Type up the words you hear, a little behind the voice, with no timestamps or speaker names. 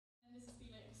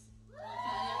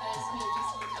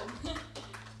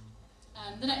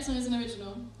The next song is an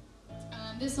original.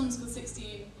 This song's called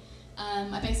 16.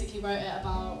 I basically wrote it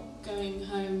about going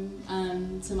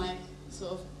home to my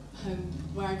sort of home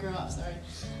where I grew up,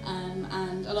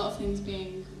 and a lot of things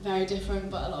being very different,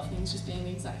 but a lot of things just being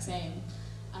the exact same.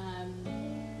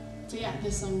 So yeah,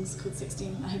 this song's called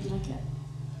 16. I hope you like it.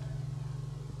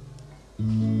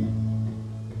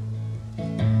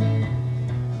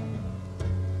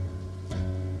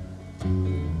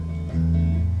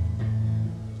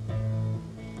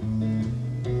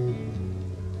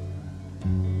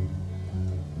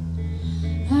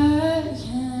 I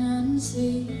can't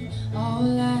see all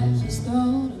life is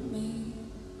thrown at me.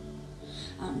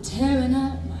 I'm tearing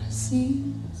up my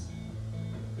seams.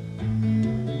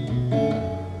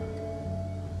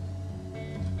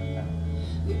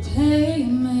 We play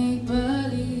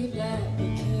make-believe like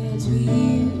the kids we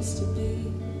used to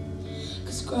be,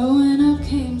 'cause growing up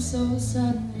came so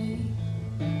suddenly.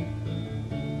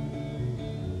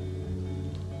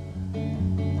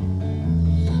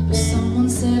 But someone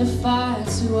set a fire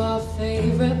to our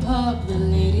favorite pub. The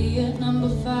lady at number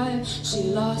 5, she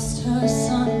lost her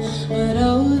son, but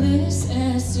oh, this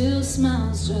air still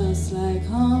smells just like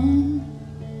home.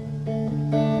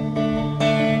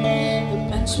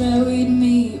 Where we'd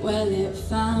meet, well, it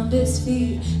found its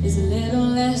feet. Is a little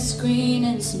less green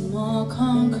and some more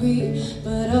concrete,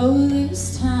 but oh,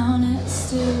 this town, it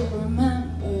still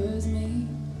remembers me.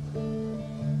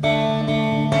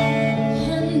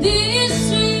 And these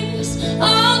streets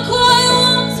are quite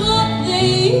once what they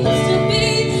used to be,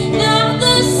 not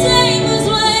the same as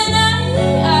when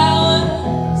I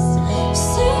was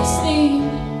 16.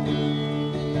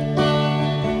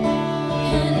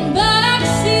 And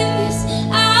backseats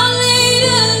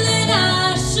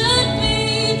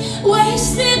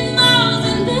wasted miles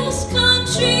in this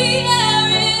country,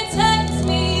 it takes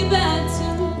me back to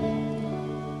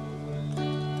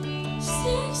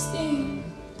 16.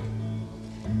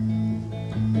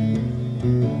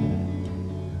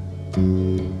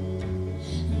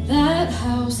 That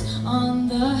house on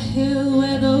the hill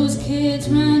where those kids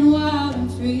ran wild and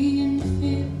free in the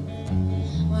field,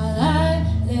 while I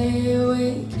lay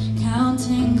awake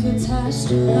counting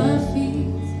catastrophes.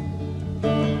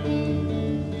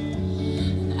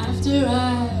 After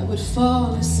I would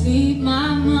fall asleep,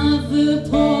 my mother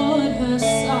poured her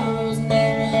sorrows, and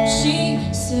then she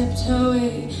sipped her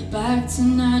way back to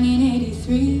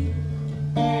 1983.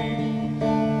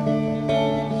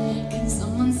 Can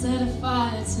someone set a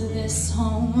fire to this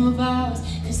home of ours?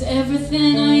 'Cause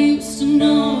everything I used to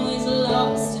know is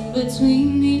lost in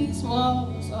between these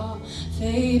walls, all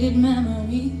faded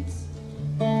memories.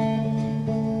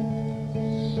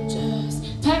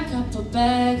 Pack up a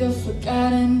bag of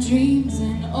forgotten dreams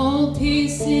and old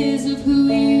pieces of who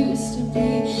we used to be.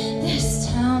 This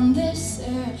town, this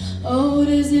air, oh,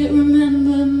 does it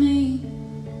remember me?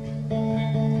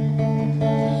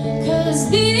 'Cause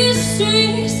these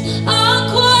streets are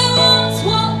quite once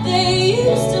what they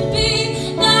used to be,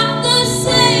 not the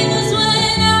same as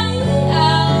when I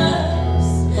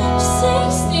was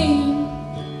 16.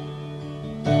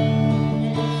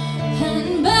 And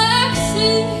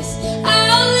backseats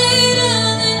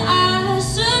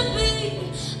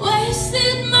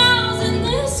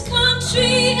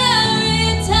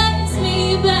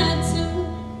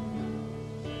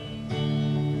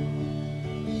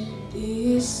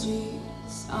these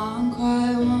streets aren't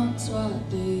quite once what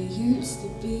they used to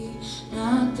be,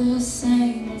 not the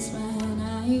same as when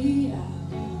I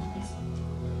was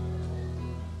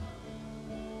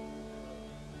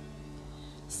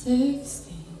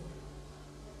 16.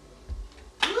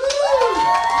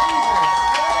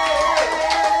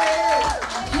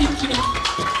 Thank you.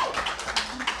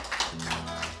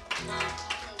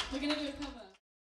 We're gonna do a cover.